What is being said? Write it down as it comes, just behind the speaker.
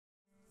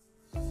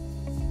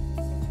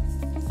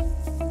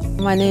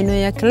maneno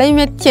ya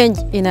climate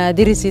change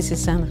inaadhiri sisi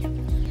sana.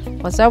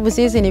 Kwa sababu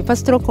sisi ni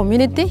pastoral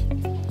community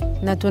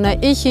na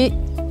tunaishi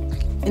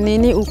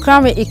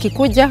ukame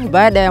ikikuja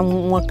baada ya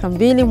mwaka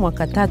 2,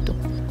 mwaka 3.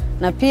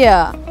 Na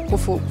pia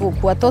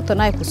watoto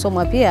naye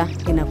kusoma pia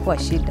inakuwa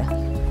shida.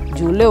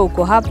 Juu leo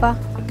uko hapa,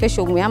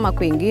 kesho umehama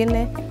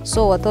kwingine,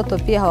 so watoto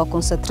pia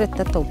hawaconcentrate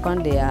hata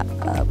upande ya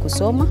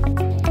kusoma.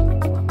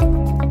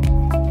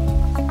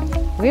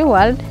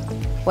 World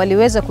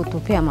waliweza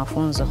kutupia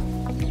mafunzo.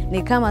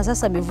 Ni kama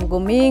sasa mifugo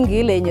mingi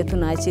ile yenye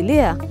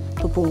tunaachilia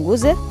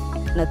tupunguze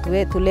na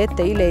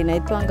tulete ile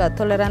inaitwanga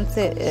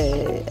tolerance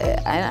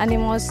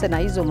animals na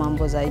hizo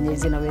mambo za yenye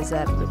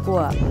zinaweza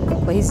kuwa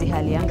kwa hizi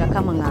hali anga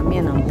kama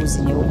ngamia na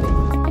mbuzi nyeupe.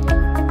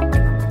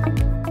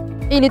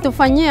 Ili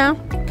tufanyia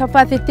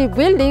capacity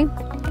building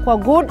kwa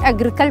good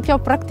agricultural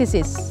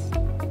practices.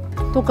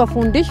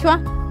 Tukafundishwa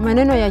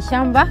maneno ya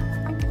shamba,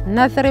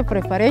 nursery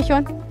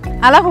preparation,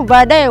 alafu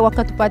baadaye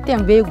wakatupatia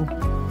mbegu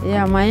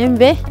ya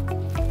maembe,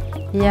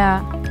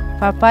 ya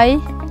papai,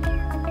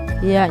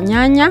 ya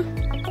nyanya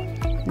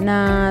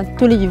na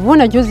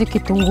tulijivuna juzi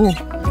kitunguu.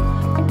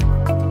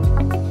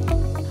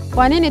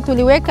 Kwa nini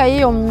tuliweka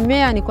hiyo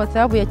mmea? Ni kwa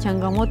sababu ya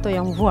changamoto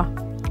ya mvua.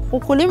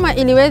 Ukulima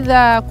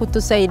iliweza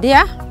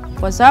kutusaidia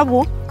kwa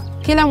sababu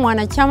kila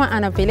mwanachama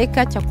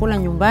anapeleka chakula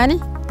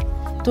nyumbani.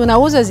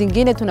 Tunauza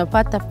zingine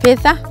tunapata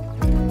pesa.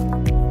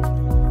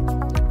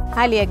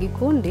 Hali ya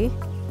kikundi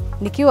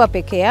nikiwa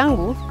peke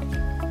yangu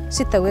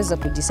sitaweza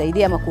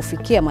kujisaidia ama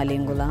kufikia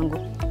malengo langu.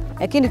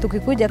 Lakini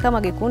tukikuja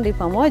kama kikundi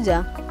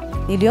pamoja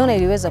niliona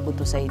iliweza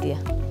kutusaidia.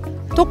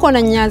 Tuko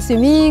na nyasi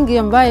mingi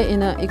ambayo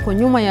iko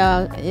nyuma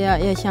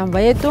ya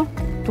shamba yetu.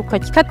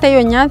 Tukakata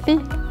hiyo nyasi,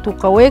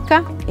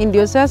 tukaweka,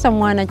 ndio sasa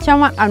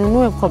mwanachama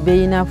anunue kwa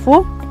bei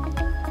nafuu.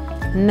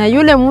 Na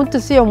yule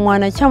mtu sio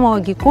mwanachama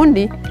wa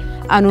kikundi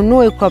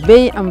anunue kwa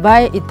bei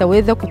ambayo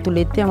itaweza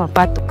kutuletea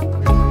mapato.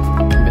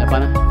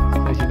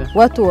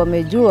 Watu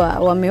wamejua,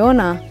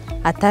 wameona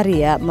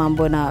hatari ya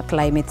mambo na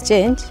climate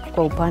change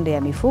kwa upande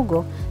ya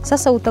mifugo.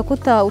 Sasa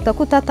utakuta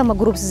hata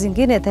magroups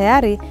zingine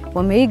tayari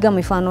wameiga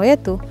mifano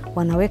yetu,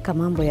 wanaweka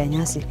mambo ya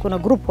nyasi. Kuna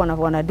group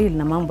wanadeal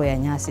na mambo ya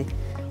nyasi.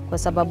 Kwa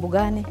sababu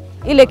gani?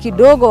 Ile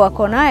kidogo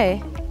wako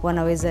naye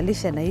wanaweza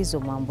lisha na hizo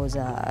mambo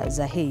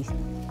za hii.